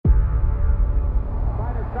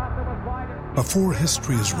Before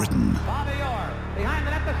history is written,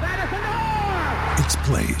 it's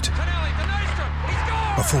played.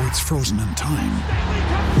 Before it's frozen in time,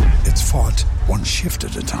 it's fought one shift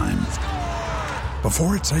at a time.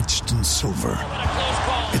 Before it's etched in silver,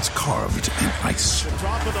 it's carved in ice.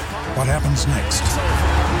 What happens next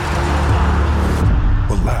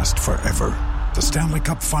will last forever. The Stanley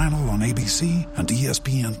Cup Final on ABC and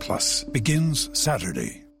ESPN Plus begins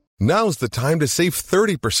Saturday. Now's the time to save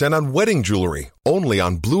 30% on wedding jewelry, only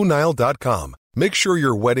on BlueNile.com. Make sure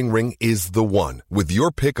your wedding ring is the one with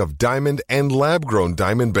your pick of diamond and lab-grown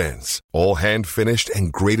diamond bands, all hand-finished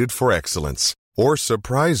and graded for excellence. Or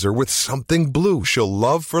surprise her with something blue she'll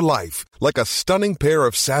love for life, like a stunning pair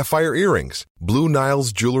of sapphire earrings. Blue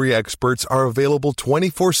Nile's jewelry experts are available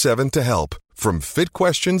 24/7 to help, from fit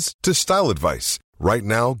questions to style advice. Right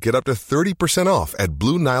now, get up to 30% off at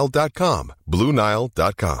BlueNile.com.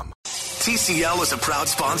 BlueNile.com. TCL is a proud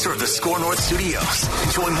sponsor of the Score North Studios.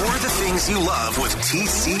 Enjoy more of the things you love with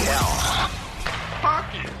TCL.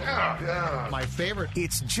 Hockey, yeah. My favorite.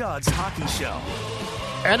 It's Judd's Hockey Show.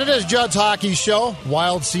 And it is Judd's Hockey Show.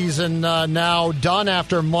 Wild season now done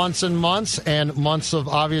after months and months of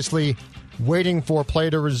obviously waiting for play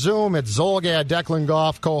to resume. It's Zolgad, Declan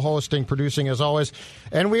Goff, co-hosting, producing as always.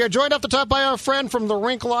 And we are joined off the top by our friend from the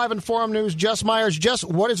Rink Live and Forum News, Jess Myers. Jess,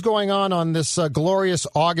 what is going on this glorious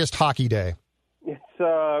August hockey day? It's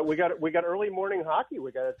we got early morning hockey.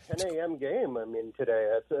 We got a 10 a.m. game. I mean, today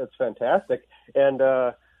that's fantastic. And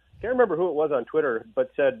can't remember who it was on Twitter, but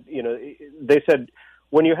said they said,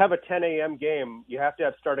 when you have a 10 a.m. game, you have to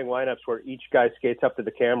have starting lineups where each guy skates up to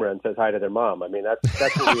the camera and says hi to their mom. I mean, that's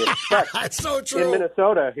what we expect. That's so true. In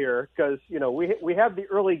Minnesota here, because we have the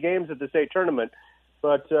early games at the state tournament,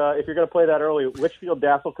 but if you're going to play that early, Litchfield,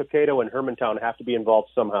 Dassel, Cokato, and Hermantown have to be involved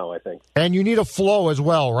somehow, I think. And you need a flow as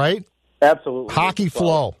well, right? Absolutely. Hockey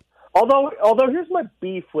flow. Although here's my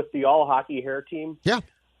beef with the all hockey hair team. Yeah.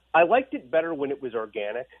 I liked it better when it was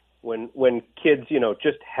organic, when kids,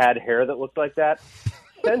 just had hair that looked like that.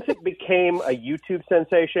 Since it became a YouTube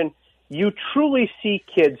sensation, you truly see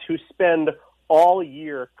kids who spend all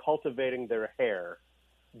year cultivating their hair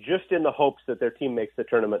just in the hopes that their team makes the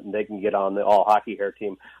tournament and they can get on the all-hockey hair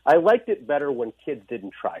team. I liked it better when kids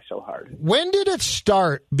didn't try so hard. When did it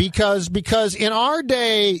start? Because in our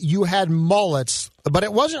day, you had mullets, but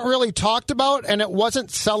it wasn't really talked about and it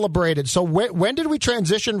wasn't celebrated. So when did we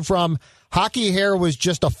transition from hockey hair was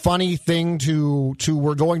just a funny thing to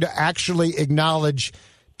we're going to actually acknowledge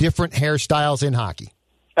different hairstyles in hockey?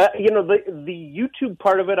 The YouTube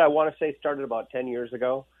part of it, I want to say, started about 10 years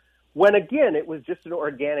ago. When, again, it was just an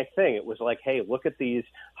organic thing. It was like, hey, look at these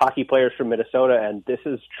hockey players from Minnesota, and this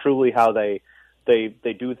is truly how they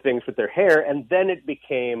do things with their hair. And then it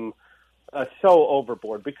became so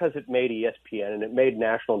overboard because it made ESPN and it made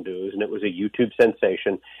national news, and it was a YouTube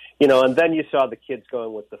sensation. And then you saw the kids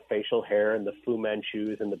going with the facial hair and the Fu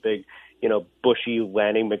Manchus and the big, bushy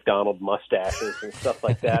Lanny McDonald mustaches and stuff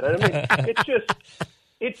like that. And I mean,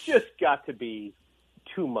 it's just got to be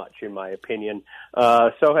too much, in my opinion.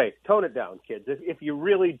 So, hey, tone it down, kids. If you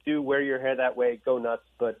really do wear your hair that way, go nuts.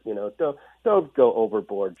 But, don't go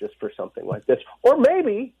overboard just for something like this. Or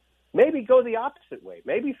maybe go the opposite way.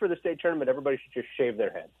 Maybe for the state tournament, everybody should just shave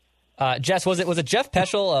their heads. Jess, was it Jeff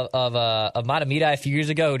Peschel of Matamita a few years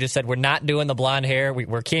ago who just said, we're not doing the blonde hair. We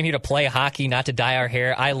came here to play hockey, not to dye our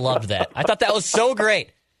hair. I loved that. I thought that was so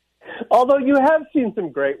great. Although you have seen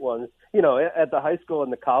some great ones, at the high school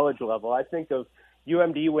and the college level. I think of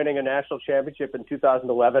UMD winning a national championship in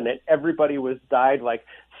 2011, and everybody was dyed like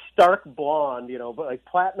stark blonde, like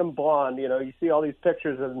platinum blonde. You see all these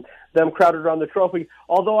pictures of them crowded around the trophy.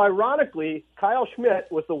 Although, ironically, Kyle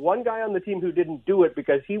Schmidt was the one guy on the team who didn't do it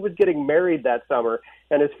because he was getting married that summer,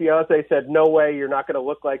 and his fiancée said, no way, you're not going to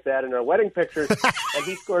look like that in our wedding pictures. And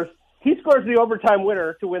he scores the overtime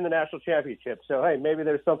winner to win the national championship. So, hey, maybe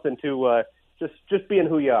there's something to just being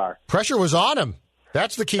who you are. Pressure was on him.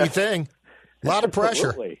 That's the key thing. A lot of pressure.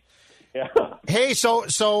 Absolutely. Yeah. Hey,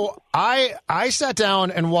 so I sat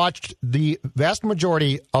down and watched the vast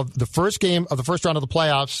majority of the first game of the first round of the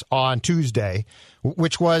playoffs on Tuesday,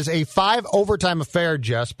 which was a 5 overtime affair,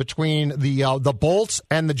 Jess, between the Bolts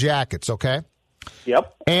and the Jackets, okay?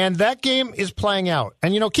 Yep. And that game is playing out.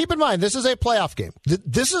 And, keep in mind, this is a playoff game.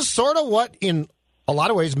 This is sort of what, in a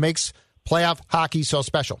lot of ways, makes playoff hockey so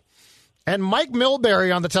special. And Mike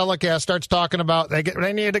Milbury on the telecast starts talking about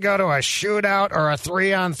they need to go to a shootout or a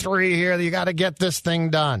 3-on-3 here. You got to get this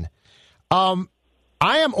thing done. I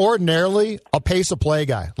am ordinarily a pace of play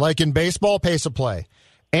guy, like in baseball, pace of play.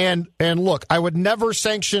 And look, I would never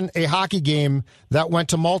sanction a hockey game that went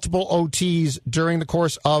to multiple OTs during the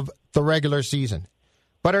course of the regular season.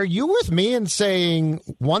 But are you with me in saying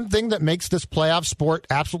one thing that makes this playoff sport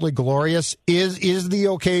absolutely glorious is the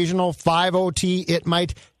occasional 5 OT, it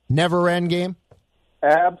might never end game?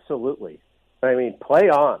 Absolutely. I mean, play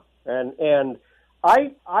on. And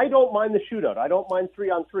I don't mind the shootout. I don't mind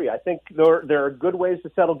 3-on-3. I think there are good ways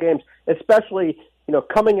to settle games, especially,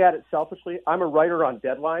 coming at it selfishly. I'm a writer on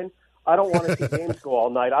Deadline. I don't want to see games go all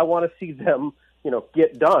night. I want to see them,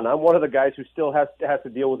 get done. I'm one of the guys who still has to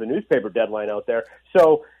deal with a newspaper deadline out there.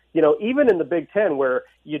 So, even in the Big Ten where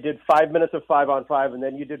you did 5 minutes of 5-on-5 and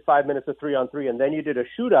then you did 5 minutes of 3-on-3 and then you did a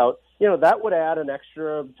shootout, that would add an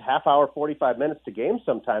extra half hour, 45 minutes to games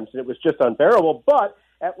sometimes, and it was just unbearable. But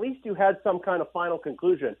at least you had some kind of final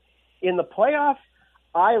conclusion. In the playoffs,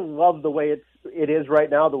 I love the way it is right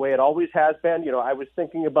now, the way it always has been. I was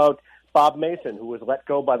thinking about Bob Mason, who was let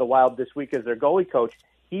go by the Wild this week as their goalie coach.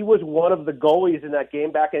 He was one of the goalies in that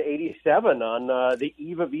game back in '87 on the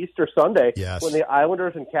eve of Easter Sunday when the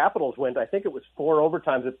Islanders and Capitals went. I think it was 4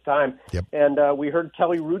 overtimes at the time. Yep. And we heard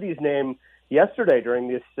Kelly Rudy's name yesterday during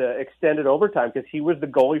this extended overtime because he was the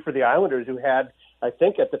goalie for the Islanders who had, I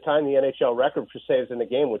think at the time, the NHL record for saves in the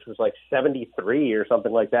game, which was like 73 or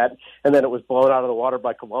something like that. And then it was blown out of the water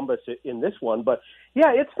by Columbus in this one. But,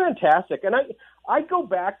 yeah, it's fantastic. And I go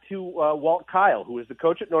back to Walt Kyle, who was the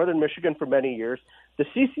coach at Northern Michigan for many years. The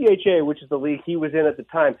CCHA, which is the league he was in at the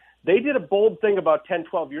time, they did a bold thing about 10,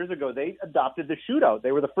 12 years ago. They adopted the shootout.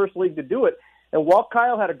 They were the first league to do it. And Walt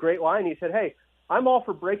Kyle had a great line. He said, hey, I'm all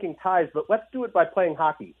for breaking ties, but let's do it by playing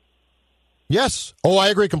hockey. Yes. Oh, I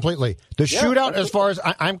agree completely. The shootout, as far as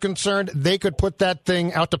I'm concerned, they could put that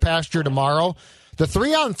thing out to pasture tomorrow. The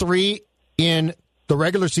 3-on-3 in the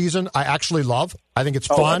regular season, I actually love. I think it's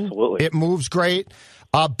fun. Absolutely. It moves great.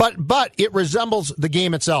 But it resembles the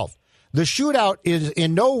game itself. The shootout is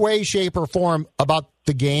in no way, shape, or form about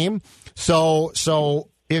the game. So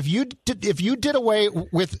if you did away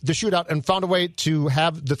with the shootout and found a way to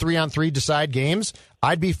have the 3-on-3 decide games,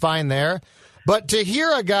 I'd be fine there. But to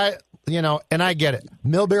hear a guy, and I get it,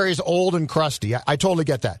 Milbury's old and crusty. I totally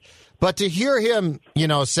get that. But to hear him,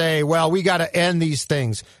 say, well, we got to end these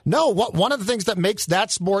things. No, one of the things that makes that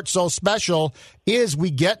sport so special is we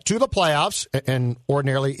get to the playoffs, and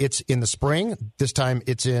ordinarily it's in the spring. This time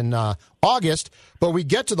it's in August. But we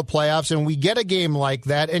get to the playoffs, and we get a game like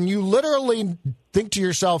that, and you literally think to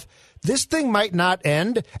yourself, this thing might not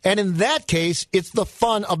end. And in that case, it's the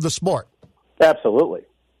fun of the sport. Absolutely.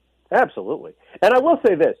 Absolutely. And I will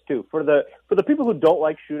say this too, for the people who don't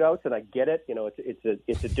like shootouts, and I get it,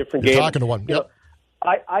 it's a different game. You're talking to one. Yep.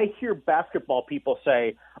 I hear basketball people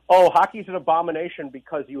say, "Oh, hockey's an abomination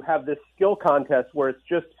because you have this skill contest where it's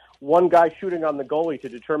just one guy shooting on the goalie to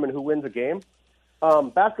determine who wins a game."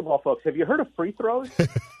 Basketball folks, have you heard of free throws?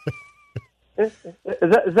 Is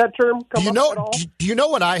that term come up at all? Do you know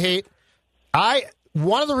what I hate?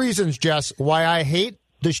 One of the reasons, Jess, why I hate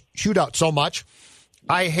the shootout so much,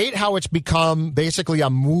 I hate how it's become basically a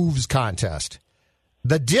moves contest.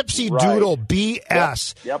 The dipsy doodle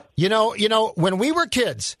BS. Yep. When we were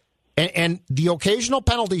kids and the occasional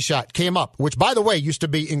penalty shot came up, which, by the way, used to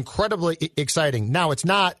be incredibly exciting. Now it's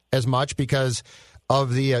not as much because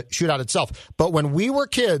of the shootout itself. But when we were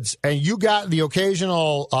kids and you got the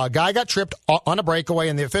occasional guy got tripped on a breakaway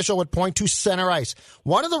and the official would point to center ice,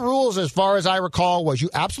 one of the rules, as far as I recall, was you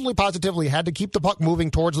absolutely positively had to keep the puck moving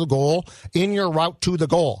towards the goal in your route to the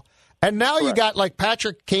goal. And now you got like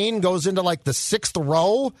Patrick Kane goes into like the 6th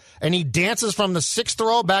row and he dances from the 6th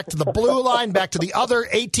row back to the blue line, back to the other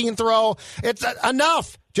 18th row. It's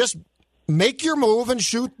enough. Just make your move and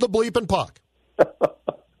shoot the bleeping puck.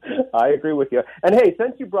 I agree with you. And, hey,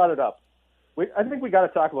 since you brought it up, I think we got to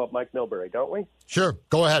talk about Mike Milbury, don't we? Sure.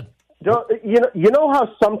 Go ahead. You know how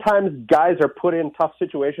sometimes guys are put in tough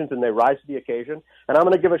situations and they rise to the occasion? And I'm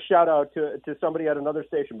going to give a shout-out to somebody at another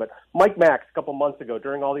station, but Mike Max a couple months ago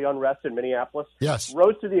during all the unrest in Minneapolis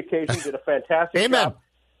rose to the occasion, did a fantastic job.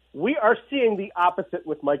 We are seeing the opposite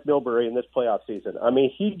with Mike Milbury in this playoff season. I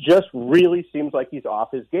mean, he just really seems like he's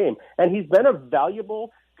off his game. And he's been a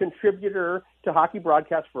valuable contributor to hockey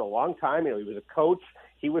broadcasts for a long time. He was a coach.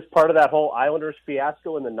 He was part of that whole Islanders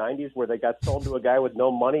fiasco in the 90s where they got sold to a guy with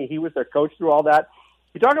no money. He was their coach through all that.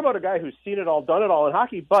 You talk about a guy who's seen it all, done it all in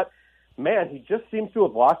hockey, but, man, he just seems to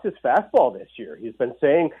have lost his fastball this year. He's been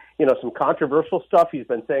saying, some controversial stuff. He's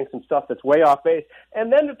been saying some stuff that's way off base.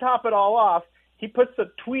 And then to top it all off, he puts a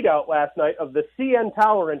tweet out last night of the CN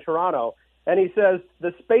Tower in Toronto, and he says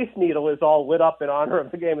the Space Needle is all lit up in honor of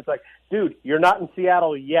the game. It's like, dude, you're not in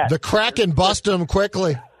Seattle yet. The Kraken busted him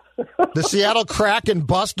quickly. The Seattle Kraken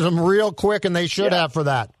busted him real quick, and they should have for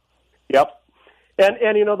that. Yep. And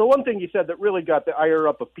the one thing he said that really got the ire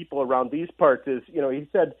up of people around these parts is, he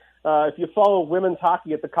said, if you follow women's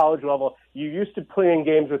hockey at the college level, you used to playing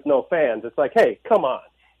games with no fans. It's like, hey, come on.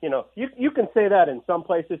 You can say that in some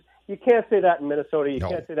places. You can't say that in Minnesota. You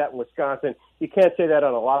can't say that in Wisconsin. You can't say that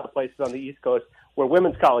on a lot of places on the East Coast where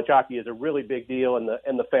women's college hockey is a really big deal and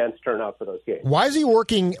the fans turn out for those games. Why is he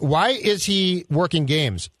working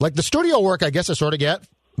games? Like the studio work, I guess I sort of get,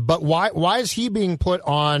 but why is he being put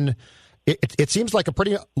on? It seems like a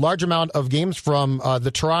pretty large amount of games from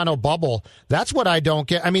the Toronto bubble. That's what I don't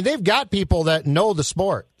get. I mean, they've got people that know the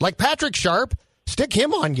sport. Like Patrick Sharp, stick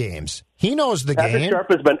him on games. He knows the game. Patrick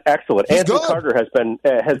Sharp has been excellent. Anson Carter has been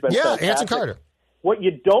fantastic. Anson Carter. What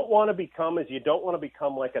you don't want to become is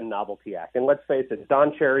like a novelty act. And let's face it,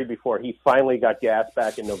 Don Cherry, before he finally got gas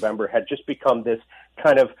back in November, had just become this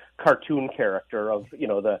kind of cartoon character of,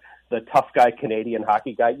 the tough guy Canadian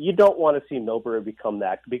hockey guy. You don't want to see Milbury become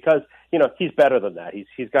that because, he's better than that.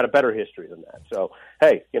 He's got a better history than that. So,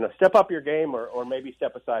 hey, step up your game or maybe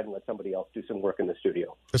step aside and let somebody else do some work in the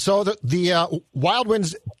studio. So the Wild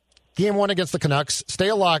wins Game 1 against the Canucks.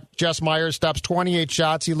 Stalock, Jess Myers, stops 28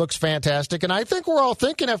 shots. He looks fantastic. And I think we're all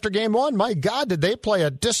thinking after Game 1, my God, did they play a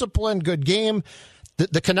disciplined, good game?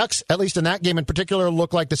 The Canucks, at least in that game in particular,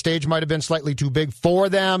 looked like the stage might have been slightly too big for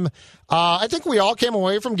them. I think we all came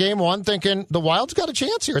away from Game 1 thinking the Wild's got a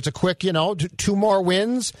chance here. It's a quick, 2 more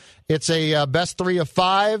wins. It's a best 3 of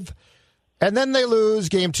 5. And then they lose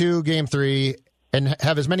Game 2, Game 3, and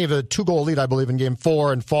have as many of a 2-goal lead, I believe, in Game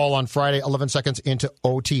 4 and fall on Friday 11 seconds into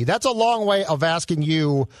OT. That's a long way of asking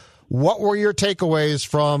you, what were your takeaways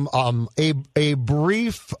from a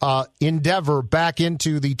brief endeavor back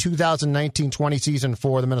into the 2019-20 season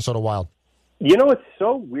for the Minnesota Wild? It's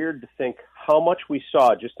so weird to think how much we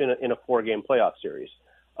saw just in a 4-game playoff series.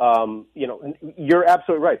 You're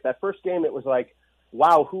absolutely right. That first game, it was like,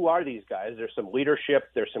 wow, who are these guys? There's some leadership.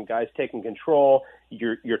 There's some guys taking control.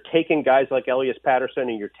 You're taking guys like Elias Patterson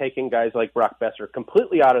and you're taking guys like Brock Besser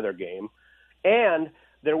completely out of their game. And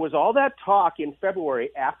there was all that talk in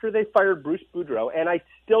February after they fired Bruce Boudreau, and I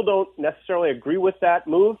still don't necessarily agree with that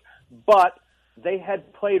move, but they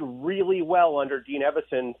had played really well under Dean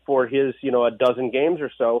Evason for his, a dozen games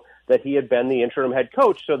or so that he had been the interim head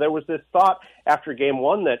coach. So there was this thought after Game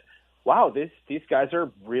 1 that, wow, these guys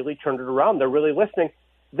are really turned it around. They're really listening.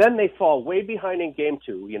 Then they fall way behind in Game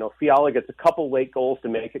 2. Fiala gets a couple late goals to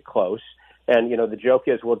make it close. And, the joke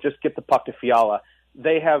is, well, just get the puck to Fiala.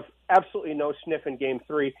 They have absolutely no sniff in Game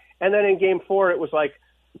 3. And then in Game 4, it was like,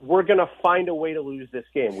 we're going to find a way to lose this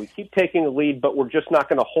game. We keep taking the lead, but we're just not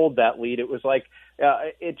going to hold that lead. It was like,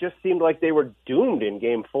 it just seemed like they were doomed in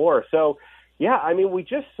Game 4. So, yeah, I mean, we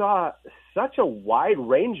just saw such a wide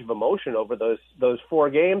range of emotion over those 4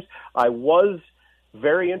 games. I was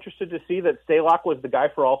very interested to see that Stalock was the guy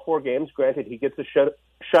for all 4 games. Granted, he gets a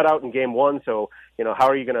shutout in Game 1, so, how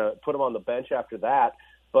are you going to put him on the bench after that?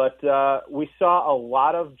 But we saw a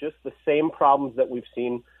lot of just the same problems that we've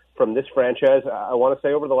seen from this franchise, I want to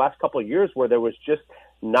say, over the last couple of years, where there was just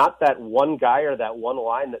not that one guy or that one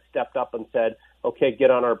line that stepped up and said, okay,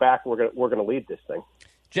 get on our back, we're going to lead this thing.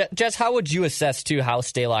 Jess, how would you assess, too, how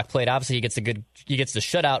Stalock played? Obviously, he gets the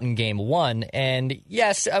shutout in Game 1. And,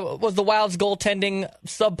 yes, was the Wild's goaltending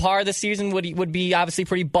subpar this season? Would be obviously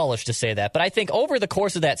pretty bullish to say that. But I think over the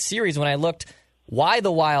course of that series, when I looked why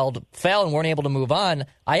the Wild fell and weren't able to move on,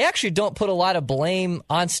 I actually don't put a lot of blame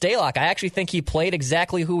on Stalock. I actually think he played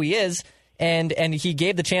exactly who he is, and he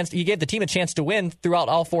gave the team a chance to win throughout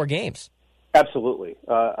all 4 games. Absolutely.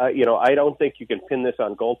 I don't think you can pin this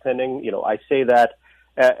on goaltending. I say that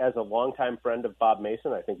as a longtime friend of Bob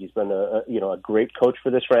Mason. I think he's been a great coach for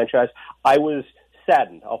this franchise. I was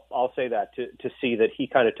saddened, I'll say that, to see that he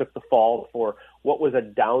kind of took the fall for what was a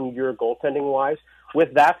down year goaltending wise.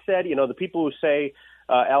 With that said, the people who say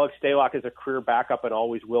Alex Stalock is a career backup and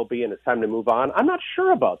always will be and it's time to move on, I'm not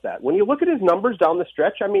sure about that. When you look at his numbers down the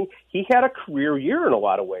stretch, I mean, he had a career year in a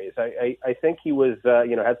lot of ways. I think he was,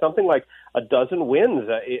 had something like a dozen wins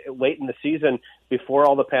late in the season before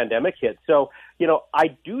all the pandemic hit. So,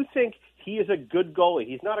 I do think he is a good goalie.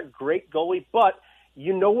 He's not a great goalie, but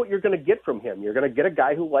you know what you're going to get from him. You're going to get a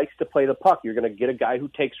guy who likes to play the puck. You're going to get a guy who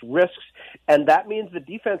takes risks, and that means the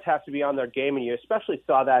defense has to be on their game, and you especially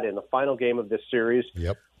saw that in the final game of this series.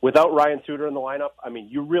 Yep. Without Ryan Suter in the lineup, I mean,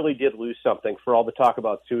 you really did lose something for all the talk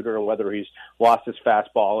about Suter and whether he's lost his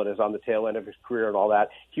fastball and is on the tail end of his career and all that.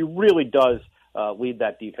 He really does lead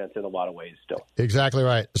that defense in a lot of ways still. Exactly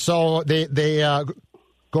right. So they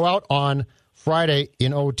go out on Friday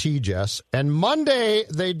in OT, Jess, and Monday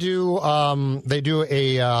they do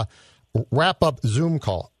a wrap-up Zoom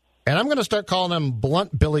call. And I'm going to start calling him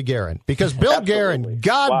Blunt Billy Guerin because Bill Guerin,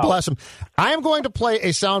 God bless him. I am going to play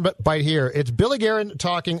a sound bite here. It's Billy Guerin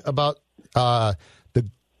talking about the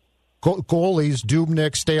goalies,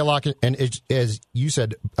 Dubnyk, Stalock, and as you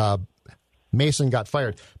said, Mason got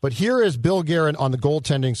fired. But here is Bill Guerin on the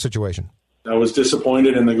goaltending situation. I was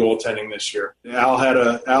disappointed in the goaltending this year. Al had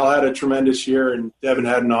a tremendous year, and Devin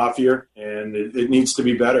had an off year, and it needs to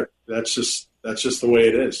be better. That's just the way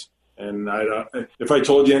it is. And if I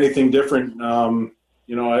told you anything different,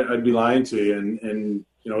 I'd be lying to you. And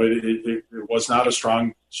it was not a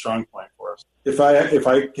strong point for us. If I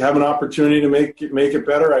have an opportunity to make it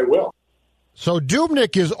better, I will. So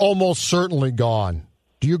Dubnyk is almost certainly gone.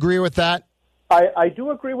 Do you agree with that? I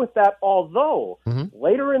do agree with that, although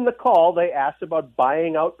later in the call they asked about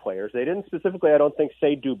buying out players. They didn't specifically, I don't think,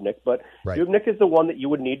 say Dubnyk, but right. Dubnyk is the one that you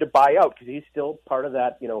would need to buy out because he's still part of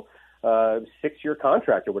that, 6-year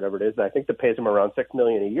contract or whatever it is. And I think that pays him around $6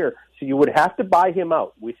 million a year. So you would have to buy him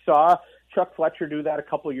out. We saw Chuck Fletcher do that a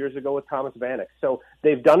couple of years ago with Thomas Vanek. So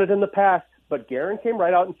they've done it in the past, but Guerin came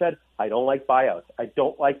right out and said, I don't like buyouts. I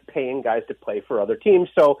don't like paying guys to play for other teams.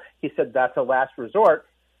 So he said that's a last resort.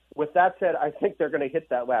 With that said, I think they're going to hit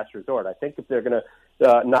that last resort. I think if they're going to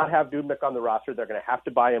not have Dubnyk on the roster, they're going to have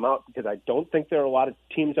to buy him out because I don't think there are a lot of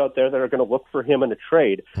teams out there that are going to look for him in a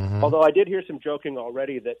trade. Although I did hear some joking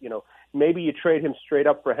already that, maybe you trade him straight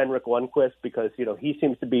up for Henrik Lundqvist because, he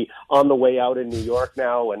seems to be on the way out in New York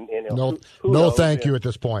now. And no, who knows? Thank you at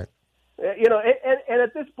this point. And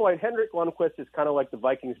at this point, Henrik Lundqvist is kind of like the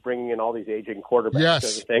Vikings bringing in all these aging quarterbacks.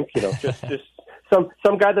 Yes. I think, just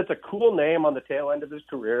some guy that's a cool name on the tail end of his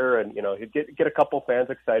career, and he'd get a couple fans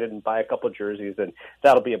excited and buy a couple jerseys, and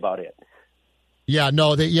that'll be about it. Yeah,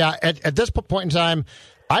 no, at this point in time,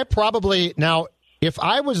 I probably now. If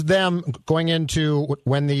I was them going into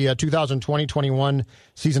when the 2020-21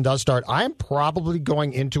 season does start, I'm probably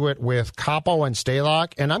going into it with Capo and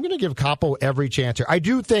Stalock, and I'm going to give Capo every chance here. I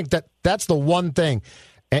do think that that's the one thing,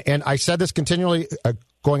 and I said this continually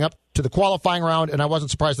going up to the qualifying round, and I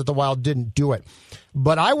wasn't surprised that the Wild didn't do it.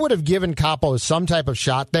 But I would have given Capo some type of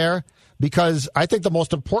shot there because I think the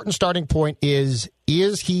most important starting point is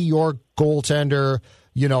he your goaltender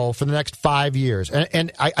for the next 5 years.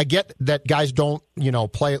 And I get that guys don't,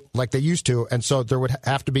 play like they used to, and so there would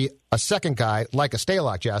have to be a second guy like a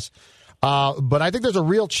Stalock, Jess. But I think there's a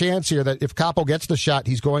real chance here that if Capo gets the shot,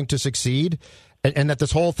 he's going to succeed, and that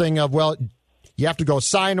this whole thing of, you have to go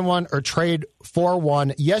sign one or trade for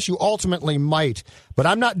one. Yes, you ultimately might, but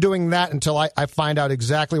I'm not doing that until I find out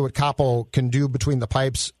exactly what Capo can do between the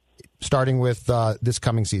pipes starting with this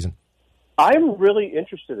coming season. I'm really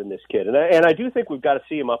interested in this kid, and I do think we've got to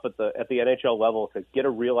see him up at the NHL level to get a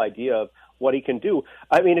real idea of what he can do.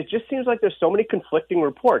 I mean, it just seems like there's so many conflicting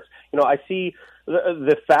reports. I see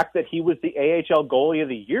the fact that he was the AHL goalie of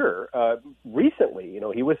the year recently.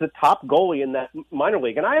 He was the top goalie in that minor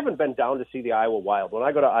league, and I haven't been down to see the Iowa Wild. When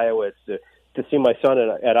I go to Iowa, it's to see my son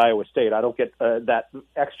at Iowa State. I don't get that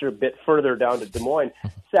extra bit further down to Des Moines,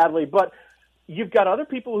 sadly, but you've got other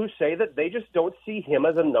people who say that they just don't see him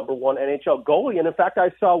as a number one NHL goalie. And in fact,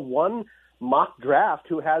 I saw one mock draft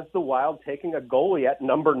who has the Wild taking a goalie at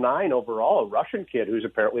number 9 overall, a Russian kid who's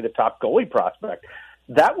apparently the top goalie prospect.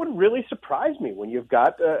 That would really surprise me when you've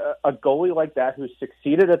got a goalie like that who's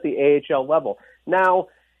succeeded at the AHL level. Now,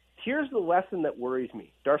 here's the lesson that worries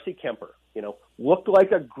me. Darcy Kemper, looked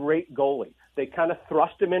like a great goalie. They kind of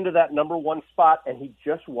thrust him into that number 1 spot, and he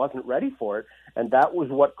just wasn't ready for it. And that was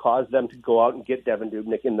what caused them to go out and get Devin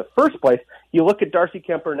Dubnyk in the first place. You look at Darcy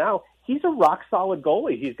Kemper now, he's a rock-solid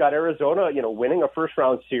goalie. He's got Arizona, winning a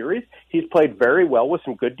first-round series. He's played very well with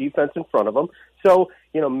some good defense in front of him. So,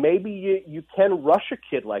 maybe you can rush a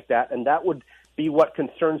kid like that, and that would be what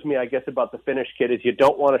concerns me, I guess, about the Finnish kid, is you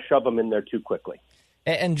don't want to shove him in there too quickly.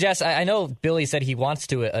 And Jess, I know Billy said he wants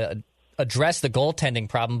to address the goaltending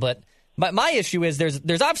problem, but my issue is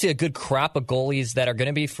there's obviously a good crop of goalies that are going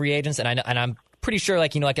to be free agents, and I'm pretty sure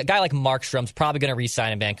like a guy like Markstrom's probably going to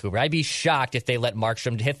re-sign in Vancouver. I'd be shocked if they let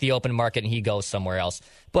Markstrom hit the open market and he goes somewhere else.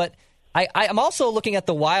 But I'm also looking at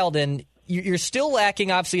the Wild, and you're still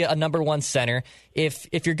lacking, obviously, a number 1 center. If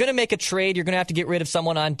you're going to make a trade, you're going to have to get rid of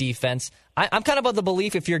someone on defense. I'm kind of of the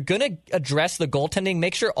belief if you're going to address the goaltending,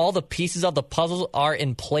 make sure all the pieces of the puzzle are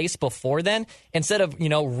in place before then, instead of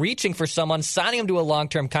reaching for someone, signing him to a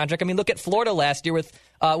long-term contract. I mean, look at Florida last year with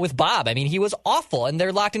Bob. I mean, he was awful, and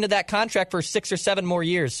they're locked into that contract for 6 or 7 more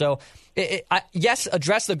years. So, yes,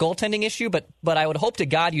 address the goaltending issue, but I would hope to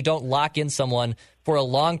God you don't lock in someone for a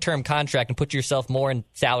long-term contract and put yourself more in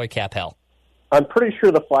salary cap hell. I'm pretty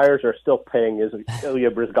sure the Flyers are still paying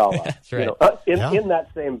Ilya Bryzgalov. That's right. In that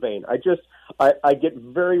same vein. I get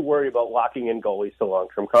very worried about locking in goalies to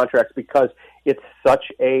long-term contracts because it's such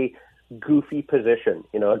a goofy position.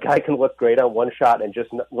 You know, a guy can look great on one shot and just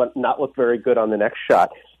not look very good on the next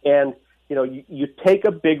shot. And, you know, you take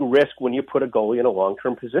a big risk when you put a goalie in a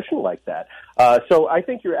long-term position like that. So I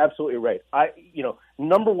think you're absolutely right.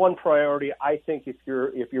 Number one priority, I think if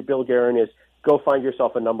you're Bill Guerin, is go find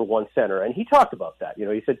yourself a number one center. And he talked about that. You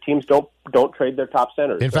know, he said teams don't trade their top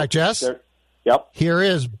centers. In fact, Jess, yep. Here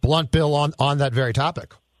is Blunt Bill on that very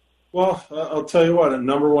topic. Well, I'll tell you what, a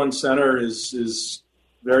number one center is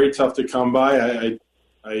very tough to come by.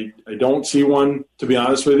 I don't see one, to be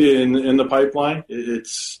honest with you, in the pipeline.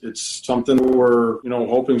 It's something we're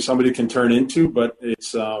hoping somebody can turn into, but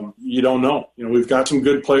it's you don't know. You know, we've got some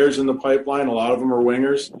good players in the pipeline. A lot of them are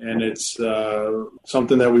wingers, and it's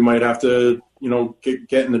something that we might have to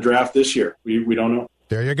get in the draft this year. We don't know.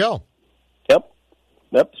 There you go.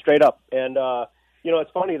 Yep, straight up. And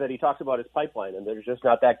it's funny that he talks about his pipeline, and there's just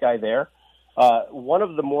not that guy there. One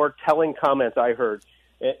of the more telling comments I heard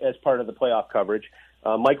as part of the playoff coverage,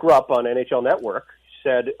 Mike Rupp on NHL Network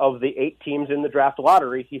said of the 8 teams in the draft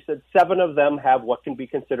lottery, he said 7 of them have what can be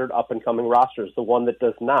considered up-and-coming rosters. The one that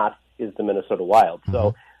does not is the Minnesota Wild. Mm-hmm.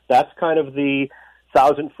 So that's kind of the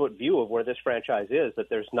 1,000-foot view of where this franchise is, that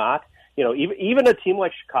there's not, even a team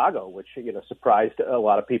like Chicago, which, surprised a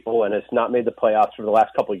lot of people and has not made the playoffs for the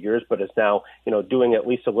last couple of years, but is now, doing at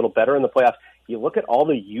least a little better in the playoffs. You look at all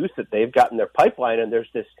the youth that they've got in their pipeline, and there's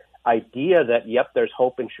this idea that, there's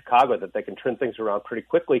hope in Chicago, that they can turn things around pretty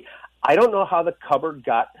quickly. I don't know how the cupboard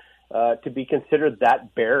got to be considered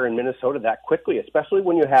that bare in Minnesota that quickly, especially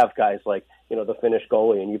when you have guys like, the Finnish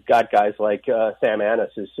goalie, and you've got guys like Sam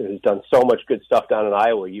Annis, who's done so much good stuff down in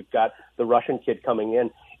Iowa. You've got the Russian kid coming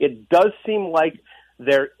in. It does seem like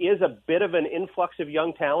there is a bit of an influx of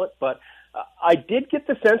young talent, but I did get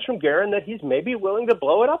the sense from Guerin that he's maybe willing to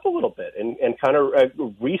blow it up a little bit and kind of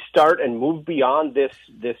restart and move beyond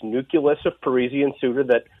this nucleus of Parise and Suter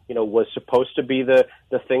that was supposed to be the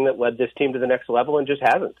thing that led this team to the next level and just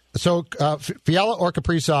hasn't. So Fiala or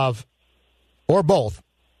Kaprizov, or both,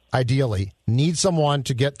 ideally, need someone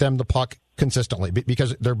to get them the puck consistently,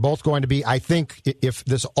 because they're both going to be, I think, if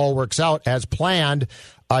this all works out as planned,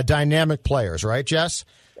 dynamic players, right, Jess?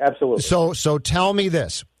 Absolutely. So tell me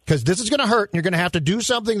this, because this is going to hurt, and you're going to have to do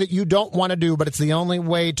something that you don't want to do, but it's the only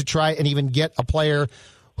way to try and even get a player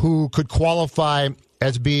who could qualify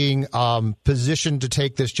as being positioned to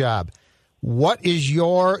take this job. What is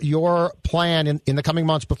your plan in the coming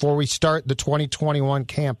months before we start the 2021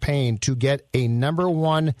 campaign to get a number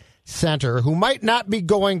one center who might not be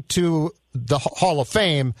going to the Hall of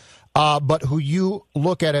Fame, but who you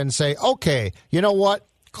look at it and say, okay, you know what?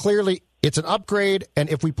 Clearly it's an upgrade, and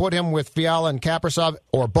if we put him with Fiala and Kaprizov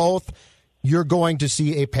or both, you're going to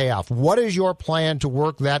see a payoff. What is your plan to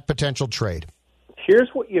work that potential trade? Here's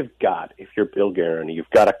what you've got if you're Bill Guerin. You've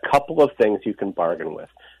got a couple of things you can bargain with.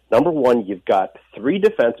 Number one, you've got 3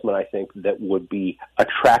 defensemen, I think, that would be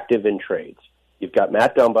attractive in trades. You've got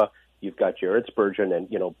Matt Dumba, you've got Jared Spurgeon, and,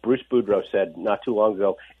 Bruce Boudreau said not too long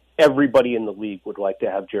ago, everybody in the league would like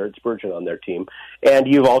to have Jared Spurgeon on their team. And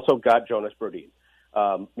you've also got Jonas Brodin.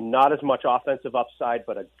 Not as much offensive upside,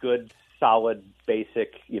 but a good, solid,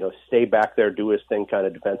 basic, stay back there, do his thing kind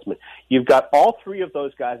of defenseman. You've got all 3 of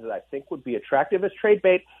those guys that I think would be attractive as trade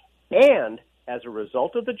bait, and as a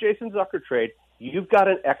result of the Jason Zucker trade, you've got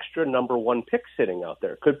an extra number 1 pick sitting out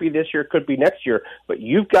there. Could be this year, could be next year, but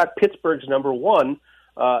you've got Pittsburgh's number 1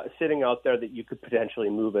 sitting out there that you could potentially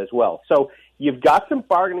move as well. So you've got some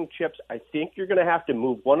bargaining chips. I think you're going to have to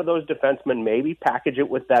move one of those defensemen, maybe package it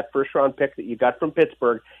with that first-round pick that you got from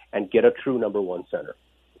Pittsburgh, and get a true number 1 center.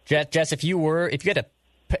 Jess, if you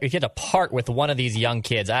had to part with one of these young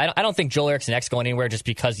kids, I don't think Joel Eriksson Ek's going anywhere just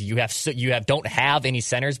because you don't have any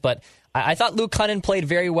centers, but I thought Luke Kunin played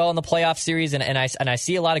very well in the playoff series, and I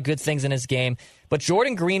see a lot of good things in his game. But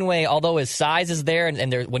Jordan Greenway, although his size is there,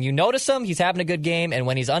 and there, when you notice him, he's having a good game, and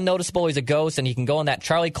when he's unnoticeable, he's a ghost, and he can go in that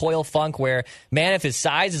Charlie Coyle funk where, man, if his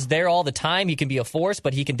size is there all the time, he can be a force,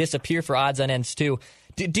 but he can disappear for odds on ends too.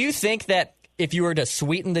 Do you think that if you were to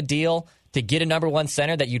sweeten the deal to get a number 1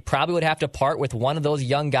 center, that you probably would have to part with one of those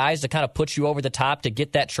young guys to kind of put you over the top to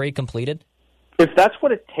get that trade completed? If that's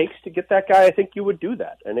what it takes to get that guy, I think you would do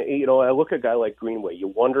that. And, I look at a guy like Greenway. You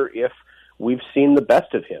wonder if we've seen the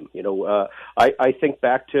best of him. I think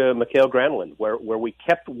back to Mikael Granlund, where we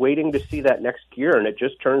kept waiting to see that next gear, and it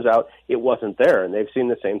just turns out it wasn't there. And they've seen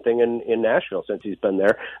the same thing in Nashville since he's been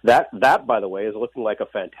there. That, by the way, is looking like a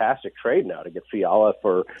fantastic trade now to get Fiala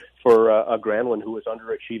for a Granlund who is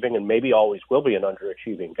underachieving and maybe always will be an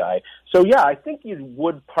underachieving guy. So, yeah, I think you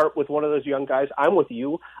would part with one of those young guys. I'm with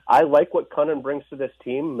you. I like what Cunnin brings to this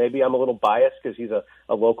team. Maybe I'm a little biased because he's a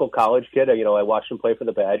local college kid. I watched him play for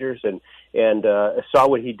the Badgers and saw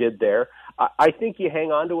what he did there. I think you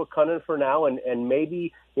hang on to a Cunnin for now, and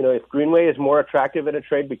maybe, if Greenway is more attractive in a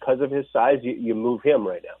trade because of his size, you move him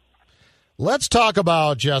right now. Let's talk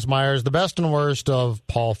about, Jess Myers, the best and worst of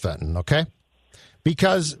Paul Fenton, okay?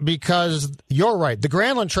 Because you're right. The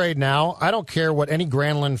Granlund trade now, I don't care what any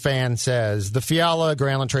Granlund fan says. The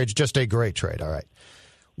Fiala-Granlund trade is just a great trade, all right?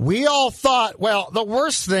 We all thought, the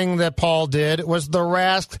worst thing that Paul did was the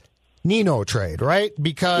Rask-Nino trade, right?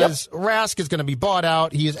 Because Rask is going to be bought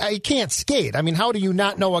out. He can't skate. I mean, how do you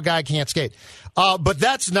not know a guy can't skate? But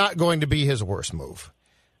that's not going to be his worst move.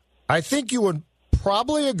 I think you would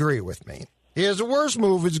probably agree with me. His worst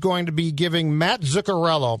move is going to be giving Matt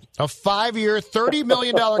Zuccarello a 5-year, $30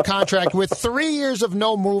 million contract with 3 years of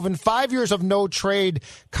no move and 5 years of no trade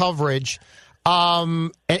coverage.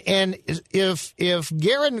 And if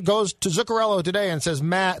Guerin goes to Zuccarello today and says,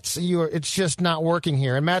 Matt, it's just not working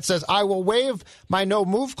here, and Matt says, I will waive my no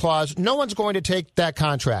move clause, no one's going to take that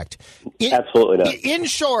contract. Absolutely not. In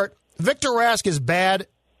short, Victor Rask is bad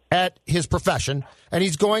at his profession, and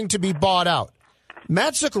he's going to be bought out.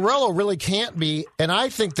 Matt Zuccarello really can't be, and I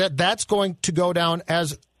think that's going to go down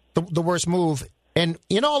as the worst move. And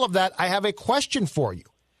in all of that, I have a question for you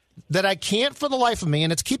that I can't for the life of me,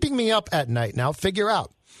 and it's keeping me up at night now, figure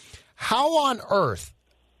out. How on earth,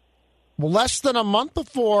 less than a month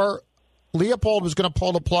before Leopold was going to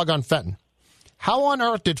pull the plug on Fenton, how on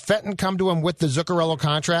earth did Fenton come to him with the Zuccarello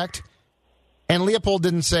contract, and Leopold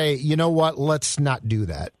didn't say, you know what, let's not do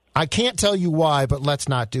that? I can't tell you why, but let's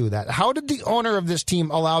not do that. How did the owner of this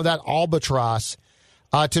team allow that albatross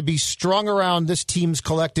to be strung around this team's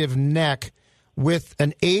collective neck with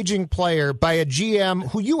an aging player by a GM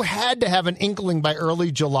who you had to have an inkling by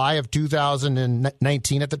early July of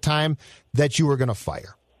 2019 at the time that you were going to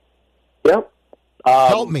fire? Yep.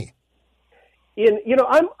 Help me.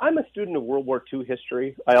 I'm a student of World War II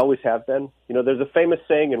history. I always have been. There's a famous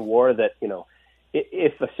saying in war that,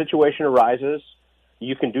 if a situation arises,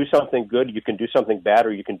 you can do something good, you can do something bad,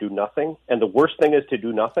 or you can do nothing. And the worst thing is to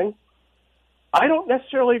do nothing. I don't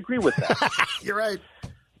necessarily agree with that. You're right.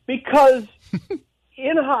 Because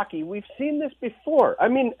in hockey, we've seen this before. I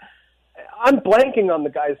mean, I'm blanking on the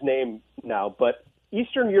guy's name now, but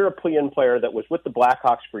Eastern European player that was with the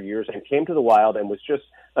Blackhawks for years and came to the Wild and was just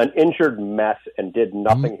an injured mess and did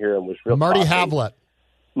nothing here and was real Martin costly. Havlat.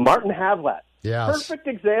 Martin Havlat. Yes. Perfect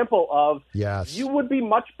example of you would be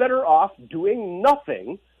much better off doing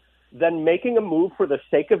nothing than making a move for the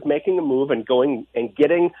sake of making a move and going and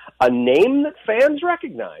getting a name that fans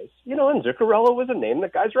recognize. And Zuccarello was a name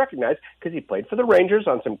that guys recognize because he played for the Rangers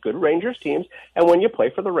on some good Rangers teams. And when you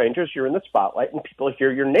play for the Rangers, you're in the spotlight and people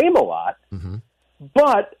hear your name a lot. Mm-hmm.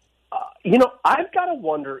 But, I've got to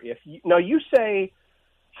wonder if you say,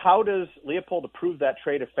 how does Leopold approve that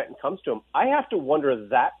trade if Fenton comes to him? I have to wonder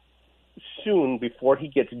that soon before he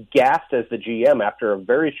gets gassed as the GM after a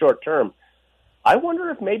very short term. I wonder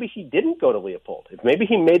if maybe he didn't go to Leopold, if maybe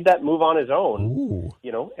he made that move on his own,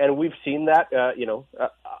 and we've seen that,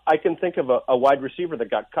 I can think of a wide receiver that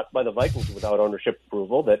got cut by the Vikings without ownership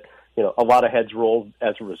approval that, a lot of heads rolled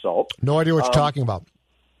as a result. No idea what you're talking about.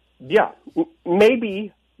 Yeah,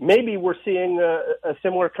 maybe we're seeing a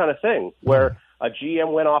similar kind of thing where a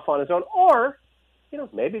GM went off on his own, or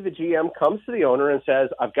maybe the GM comes to the owner and says,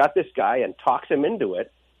 I've got this guy, and talks him into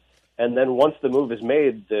it. And then once the move is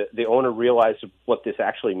made, the owner realizes what this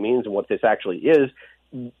actually means and what this actually is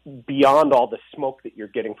beyond all the smoke that you're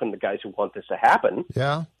getting from the guys who want this to happen.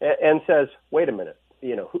 Yeah. And says, wait a minute,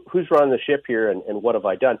 who's running the ship here and what have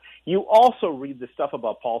I done? You also read the stuff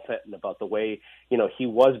about Paul Fenton, about the way, he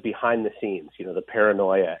was behind the scenes, the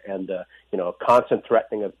paranoia and, constant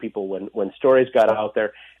threatening of people when stories got out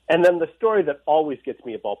there. And then the story that always gets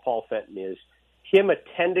me about Paul Fenton is him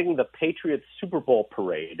attending the Patriots Super Bowl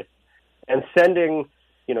parade and sending,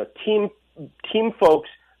 team folks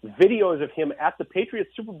videos of him at the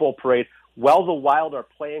Patriots Super Bowl parade while the Wild are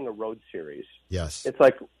playing a road series. Yes. It's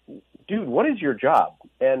like, dude, what is your job?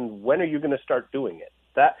 And when are you going to start doing it?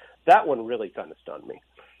 That one really kind of stunned me.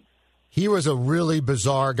 He was a really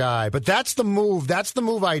bizarre guy, but that's the move. That's the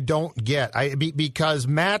move I don't get. Because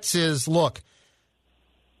Matt's is, look,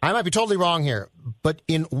 I might be totally wrong here, but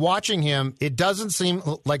in watching him, it doesn't seem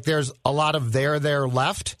like there's a lot of there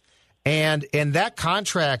left. And that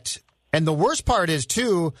contract, and the worst part is,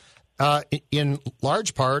 too, in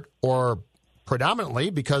large part or predominantly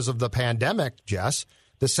because of the pandemic, Jess,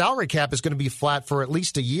 the salary cap is going to be flat for at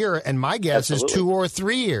least a year, and my guess is 2 or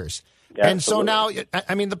 3 years. Yeah, and so now,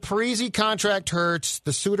 I mean, the Parise contract hurts.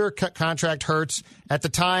 The Suter contract hurts. At the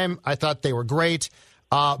time, I thought they were great.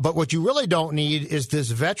 But what you really don't need is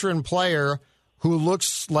this veteran player who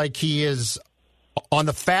looks like he is on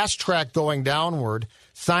the fast track going downward,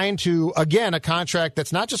 signed to, again, a contract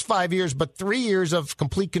that's not just 5 years, but 3 years of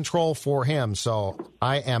complete control for him. So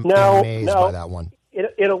I am amazed by that one.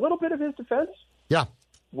 In a little bit of his defense, yeah,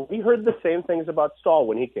 we heard the same things about Stahl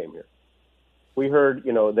when he came here. We heard,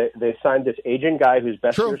 they signed this aging guy whose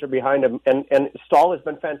best years are behind him, and Stahl has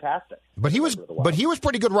been fantastic. But he was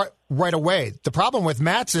pretty good right away. The problem with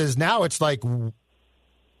Mats is now it's like,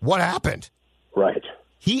 what happened? Right.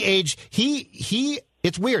 He aged.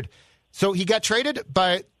 It's weird. So he got traded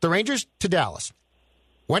by the Rangers to Dallas.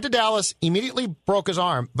 Went to Dallas, immediately broke his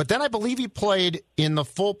arm. But then I believe he played in the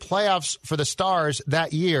full playoffs for the Stars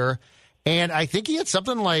that year. And I think he had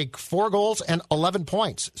something like 4 goals and 11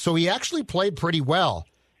 points. So he actually played pretty well.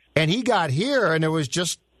 And he got here, and it was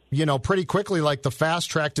just, pretty quickly like the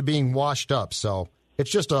fast track to being washed up. So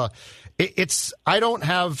it's just I don't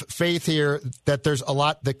have faith here that there's a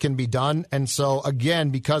lot that can be done. And so,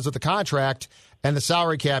 again, because of the contract and the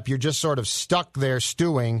salary cap, you're just sort of stuck there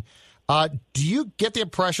stewing. Do you get the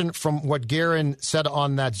impression from what Guerin said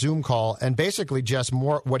on that Zoom call, and basically just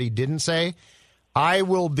more what he didn't say, I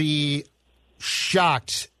will be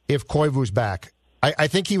shocked if Koivu's back. I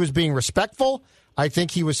think he was being respectful. I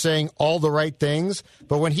think he was saying all the right things.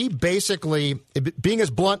 But when he basically, being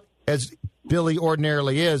as blunt as Billy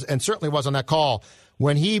ordinarily is, and certainly was on that call,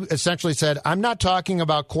 when he essentially said, I'm not talking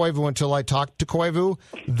about Koivu until I talk to Koivu,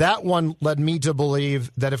 that one led me to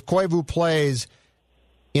believe that if Koivu plays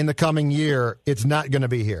in the coming year, it's not going to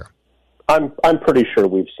be here. I'm pretty sure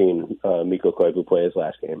we've seen Mikko Koivu play his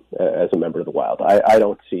last game as a member of the Wild. I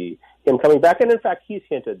don't see him coming back, and in fact, he's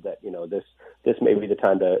hinted that this may be the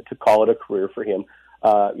time to call it a career for him.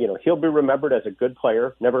 He'll be remembered as a good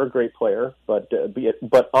player, never a great player,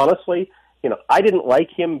 but honestly, I didn't like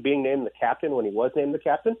him being named the captain when he was named the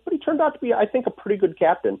captain, but he turned out to be, I think, a pretty good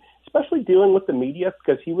captain, especially dealing with the media,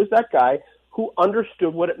 because he was that guy who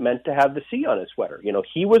understood what it meant to have the C on his sweater.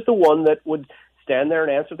 He was the one that would stand there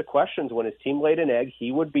and answer the questions when his team laid an egg.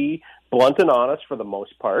 He would be blunt and honest for the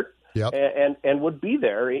most part. Yep. And would be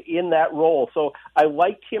there in that role. So I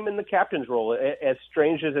liked him in the captain's role, as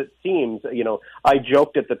strange as it seems. I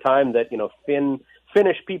joked at the time that,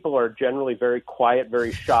 Finnish people are generally very quiet,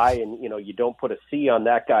 very shy, and, you don't put a C on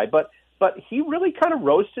that guy. But he really kind of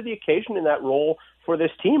rose to the occasion in that role for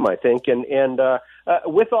this team, I think. And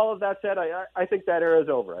with all of that said, I think that era is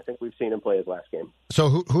over. I think we've seen him play his last game. So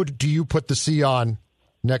who do you put the C on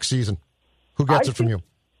next season? Who gets it from you?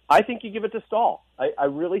 I think you give it to Stahl. I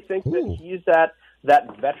really think that he's that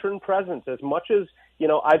veteran presence. As much as,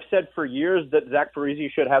 I've said for years that Zach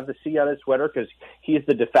Parise should have the C on his sweater because he's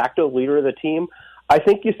the de facto leader of the team. I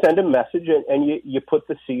think you send a message and you put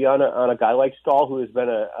the C on a guy like Stahl, who has been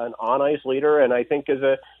an on-ice leader, and I think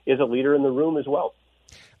is a leader in the room as well.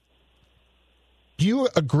 Do you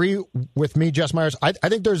agree with me, Jess Myers? I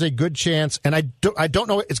think there's a good chance, and I don't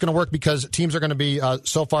know it's going to work because teams are going to be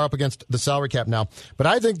so far up against the salary cap now, but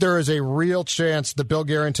I think there is a real chance that Bill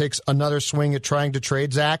Guerin takes another swing at trying to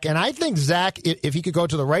trade Zach, and I think Zach, if he could go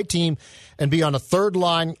to the right team and be on a third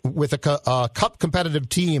line with a cup competitive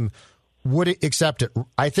team, would accept it.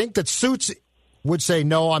 I think that Suits would say,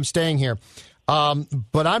 no, I'm staying here.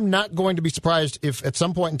 But I'm not going to be surprised if at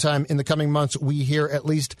some point in time in the coming months we hear at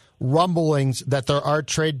least rumblings that there are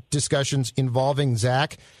trade discussions involving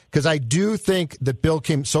Zach, because I do think that Bill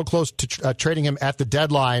came so close to trading him at the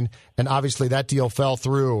deadline, and obviously that deal fell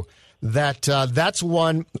through, that that's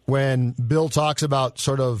one when Bill talks about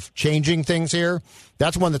sort of changing things here,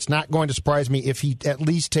 that's one that's not going to surprise me if he at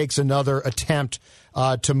least takes another attempt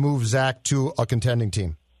to move Zach to a contending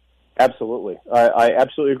team. Absolutely. I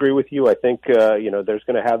absolutely agree with you. I think, there's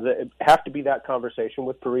going to have to be that conversation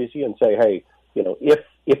with Parise and say, hey,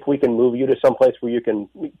 if we can move you to someplace where you can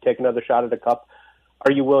take another shot at a cup,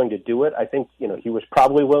 are you willing to do it? I think, he was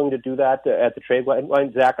probably willing to do that at the trade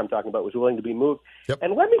line. Zach, I'm talking about, was willing to be moved. Yep.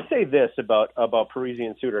 And let me say this about Parise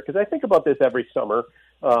and Suter, because I think about this every summer.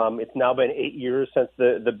 It's now been 8 years since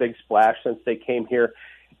the big splash, since they came here.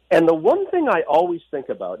 And the one thing I always think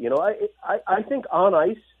about, I think on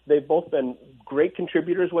ice, they've both been great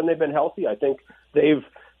contributors when they've been healthy. I think they've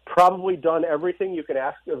probably done everything you can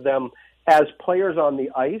ask of them as players on the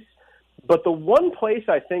ice. But the one place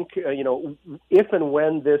I think, if and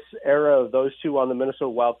when this era of those two on the Minnesota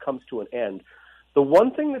Wild comes to an end, the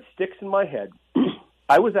one thing that sticks in my head,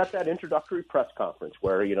 I was at that introductory press conference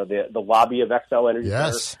where, the lobby of XL Energy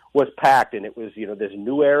Center was packed, and it was, this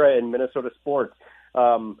new era in Minnesota sports.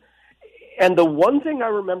 And the one thing I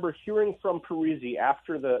remember hearing from Parise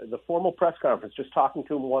after the formal press conference, just talking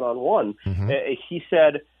to him one-on-one, he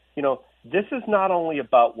said, this is not only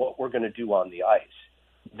about what we're going to do on the ice.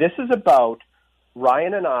 This is about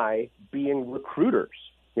Ryan and I being recruiters,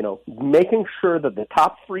 making sure that the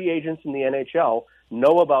top free agents in the NHL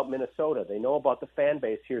know about Minnesota. They know about the fan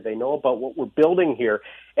base here. They know about what we're building here.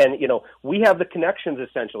 And, we have the connections,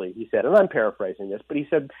 essentially, he said, and I'm paraphrasing this, but he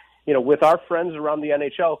said, with our friends around the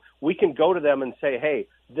NHL, we can go to them and say, hey,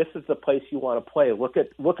 this is the place you want to play. Look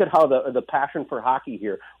at how the passion for hockey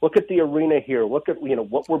here. Look at the arena here. Look at,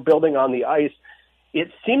 what we're building on the ice.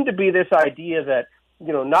 It seemed to be this idea that,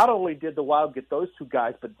 not only did the Wild get those two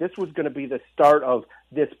guys, but this was going to be the start of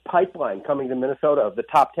this pipeline coming to Minnesota of the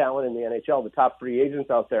top talent in the NHL, the top free agents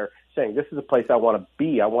out there saying, this is a place I want to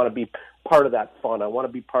be. I want to be part of that fun. I want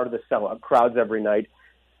to be part of the sellout crowds every night.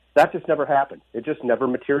 That just never happened. It just never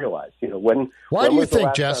materialized. Why do you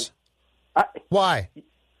think, Jess? Why?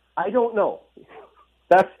 I don't know.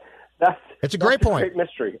 It's a great point. Great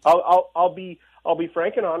mystery. I'll be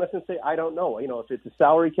frank and honest and say I don't know. If it's a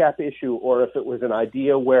salary cap issue or if it was an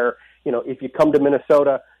idea where if you come to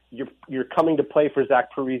Minnesota, you're coming to play for Zach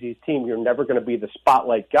Parise's team. You're never going to be the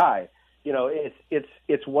spotlight guy.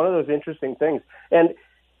 It's one of those interesting things. And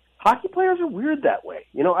hockey players are weird that way.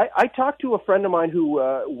 I talked to a friend of mine who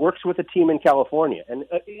works with a team in California, and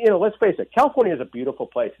let's face it, California is a beautiful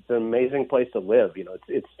place. It's an amazing place to live.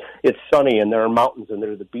 It's sunny, and there are mountains, and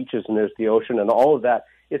there's the beaches, and there's the ocean, and all of that.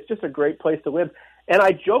 It's just a great place to live. And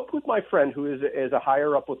I joked with my friend who is a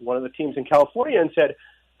higher up with one of the teams in California and said,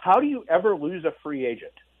 how do you ever lose a free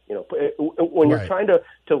agent? When you're trying to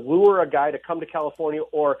lure a guy to come to California,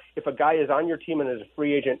 or if a guy is on your team and is a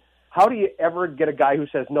free agent, how do you ever get a guy who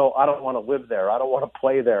says, no, I don't want to live there, I don't want to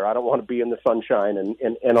play there, I don't want to be in the sunshine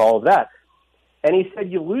and all of that? And he said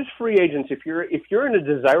you lose free agents. If you're in a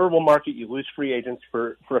desirable market, you lose free agents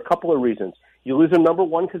for a couple of reasons. You lose them, number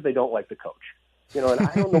one, because they don't like the coach. And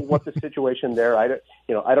I don't know what the situation there. I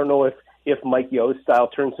don't know if Mike Yo's style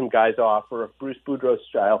turns some guys off, or if Bruce Boudreau's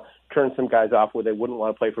style turns some guys off where they wouldn't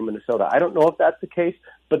want to play for Minnesota. I don't know if that's the case,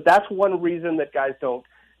 but that's one reason that guys don't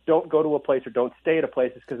go to a place or don't stay at a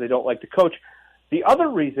place is because they don't like the coach. The other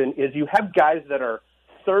reason is you have guys that are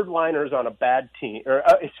third liners on a bad team, there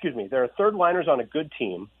are third liners on a good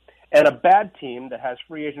team, and a bad team that has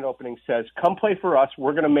free agent openings says, come play for us.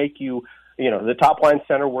 We're going to make you, the top line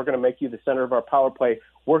center. We're going to make you the center of our power play.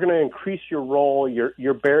 We're going to increase your role.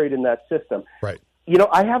 You're buried in that system. Right.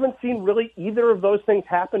 I haven't seen really either of those things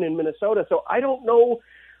happen in Minnesota, so I don't know,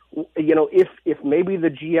 if maybe the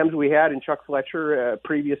GMs we had in Chuck Fletcher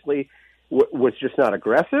previously was just not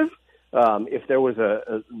aggressive. If there was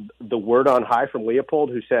the word on high from Leopold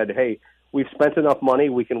who said, hey, we've spent enough money,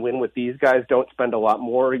 we can win with these guys, don't spend a lot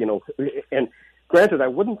more, and granted, I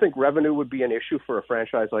wouldn't think revenue would be an issue for a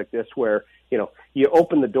franchise like this where, you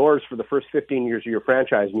open the doors for the first 15 years of your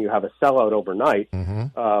franchise and you have a sellout overnight.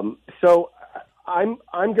 Mm-hmm. So I'm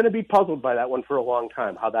going to be puzzled by that one for a long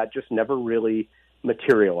time, how that just never really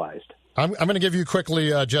materialized. I'm going to give you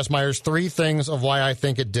quickly, Jess Myers, 3 things of why I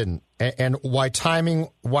think it didn't, and why timing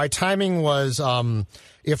was,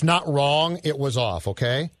 if not wrong, it was off.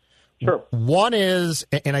 Okay. Sure. One is,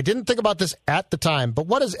 and I didn't think about this at the time, but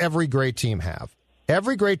what does every great team have?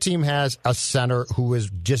 Every great team has a center who is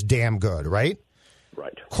just damn good, right?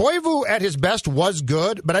 Right. Koivu at his best was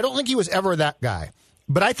good, but I don't think he was ever that guy.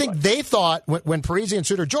 But I think they thought when Parise and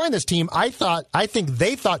Suter joined this team, I think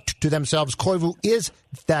they thought to themselves, Koivu is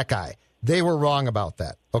that guy. They were wrong about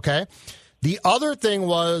that. Okay. The other thing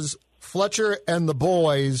was Fletcher and the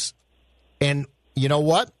boys, and you know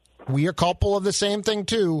what? We are culpable of the same thing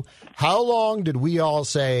too. How long did we all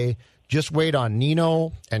say, just wait on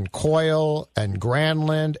Nino and Coyle and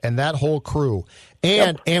Granlund and that whole crew?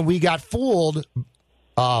 And we got fooled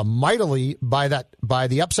mightily by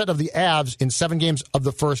the upset of the Avs in 7 games of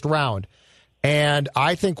the first round. And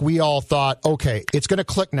I think we all thought, okay, it's going to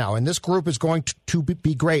click now, and this group is going to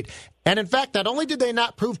be great. And in fact, not only did they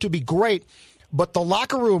not prove to be great, but the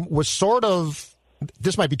locker room was sort of,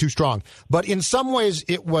 this might be too strong, but in some ways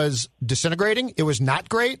it was disintegrating. It was not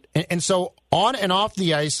great. And so on and off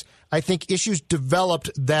the ice, I think issues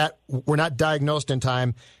developed that were not diagnosed in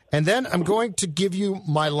time. And then I'm going to give you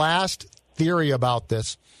my last theory about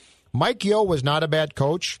this. Mike Yeo was not a bad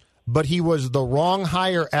coach, but he was the wrong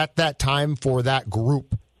hire at that time for that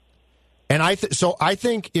group. And I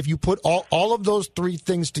think if you put all of those three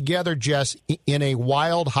things together, Jess, in a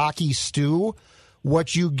wild hockey stew,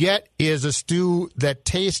 what you get is a stew that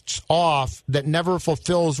tastes off, that never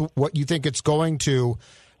fulfills what you think it's going to,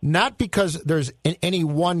 not because there's any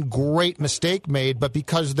one great mistake made, but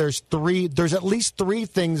because there's at least three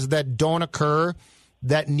things that don't occur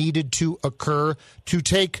that needed to occur to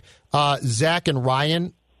take Zach and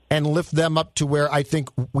Ryan and lift them up to where I think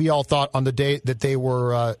we all thought on the day that they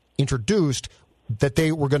were introduced that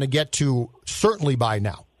they were going to get to certainly by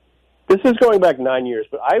now. This is going back 9 years,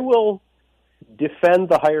 but I will defend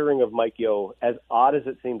the hiring of Mike Yeo, as odd as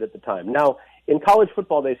it seemed at the time. Now, in college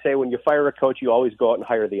football, they say when you fire a coach, you always go out and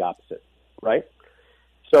hire the opposite, right?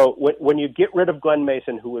 So when you get rid of Glenn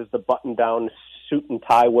Mason, who was the button-down suit and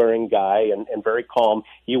tie wearing guy and very calm,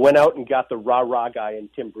 you went out and got the rah-rah guy in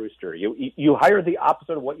Tim Brewster. You hired the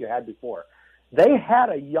opposite of what you had before. They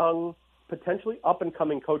had a young, potentially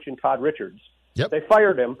up-and-coming coach in Todd Richards. Yep. They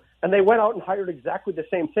fired him, and they went out and hired exactly the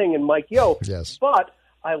same thing in Mike Yeo. Yes. But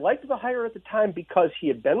I liked the hire at the time because he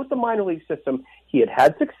had been with the minor league system, he had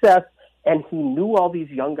had success, and he knew all these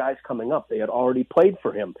young guys coming up. They had already played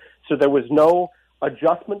for him. So there was no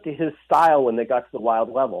adjustment to his style when they got to the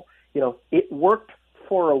Wild level. It worked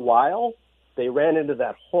for a while. They ran into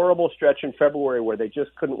that horrible stretch in February where they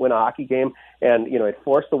just couldn't win a hockey game, and it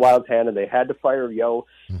forced the Wild's hand, and they had to fire Yeo.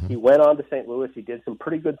 Mm-hmm. He went on to St. Louis. He did some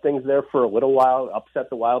pretty good things there for a little while,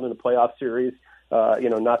 upset the Wild in the playoff series,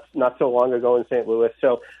 not so long ago in St. Louis.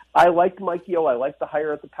 So I liked Mike Yeo. I liked the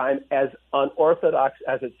hire at the time, as unorthodox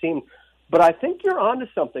as it seemed. But I think you're onto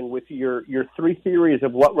something with your three theories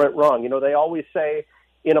of what went wrong. They always say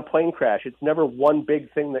in a plane crash, it's never one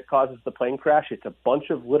big thing that causes the plane crash. It's a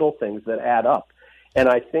bunch of little things that add up. And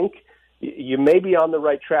I think you may be on the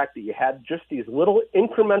right track, that you had just these little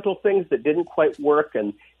incremental things that didn't quite work,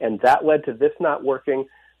 and that led to this not working.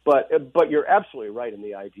 But you're absolutely right in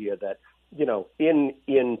the idea that,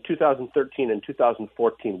 in 2013 and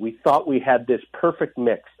 2014, we thought we had this perfect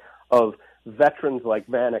mix of veterans like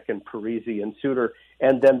Vanek and Parise and Suter,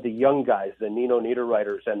 and then the young guys, the Nino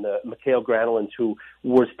Niederreiters and the Mikhail Granlunds, who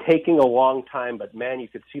was taking a long time, but man, you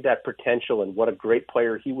could see that potential and what a great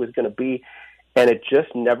player he was going to be, and it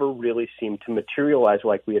just never really seemed to materialize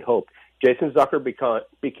like we had hoped. Jason Zucker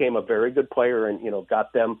became a very good player and,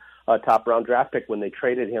 got them a top-round draft pick when they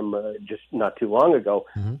traded him just not too long ago,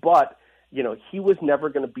 but he was never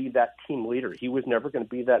going to be that team leader. He was never going to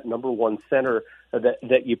be that number one center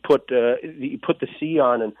that you put the C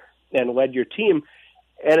on and led your team.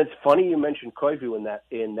 And it's funny you mentioned Koivu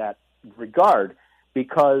in that regard,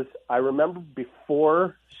 because I remember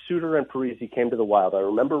before Suter and Parise came to the Wild, I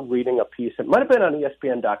remember reading a piece, it might have been on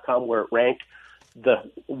ESPN.com, where it ranked the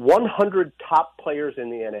 100 top players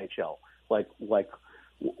in the NHL, like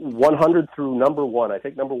 100 through number one. I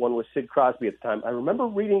think number one was Sid Crosby at the time. I remember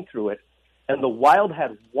reading through it, and the Wild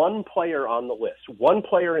had one player on the list, one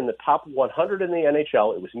player in the top 100 in the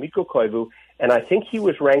NHL. It was Mikko Koivu, and I think he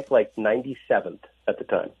was ranked 97th at the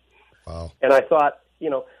time. Wow. And I thought,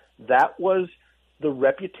 that was the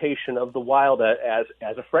reputation of the Wild as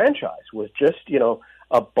a franchise, was just,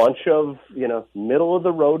 a bunch of,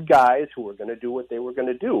 middle-of-the-road guys who were going to do what they were going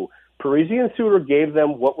to do. Parise and Suter gave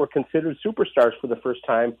them what were considered superstars for the first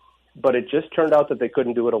time, but it just turned out that they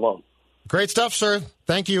couldn't do it alone. Great stuff, sir.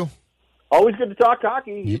 Thank you. Always good to talk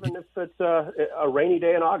hockey, even if it's a rainy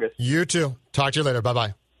day in August. You too. Talk to you later.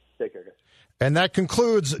 Bye-bye. Take care, guys. And that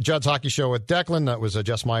concludes Judd's Hockey Show with Declan. That was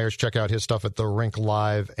Jess Myers. Check out his stuff at the Rink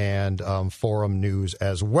Live and Forum News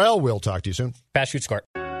as well. We'll talk to you soon. Fast Shoot Score.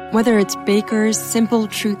 Whether it's Baker's Simple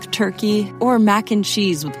Truth Turkey or mac and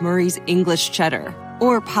cheese with Murray's English Cheddar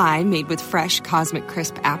or pie made with fresh Cosmic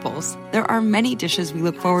Crisp apples, there are many dishes we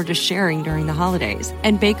look forward to sharing during the holidays.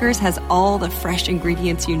 And Baker's has all the fresh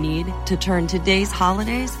ingredients you need to turn today's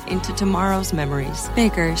holidays into tomorrow's memories.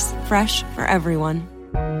 Baker's, fresh for everyone.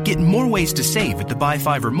 Get more ways to save at the Buy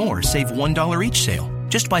 5 or More Save $1 each sale.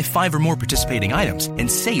 Just buy 5 or more participating items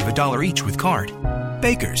and save $1 each with card.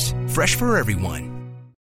 Baker's, fresh for everyone.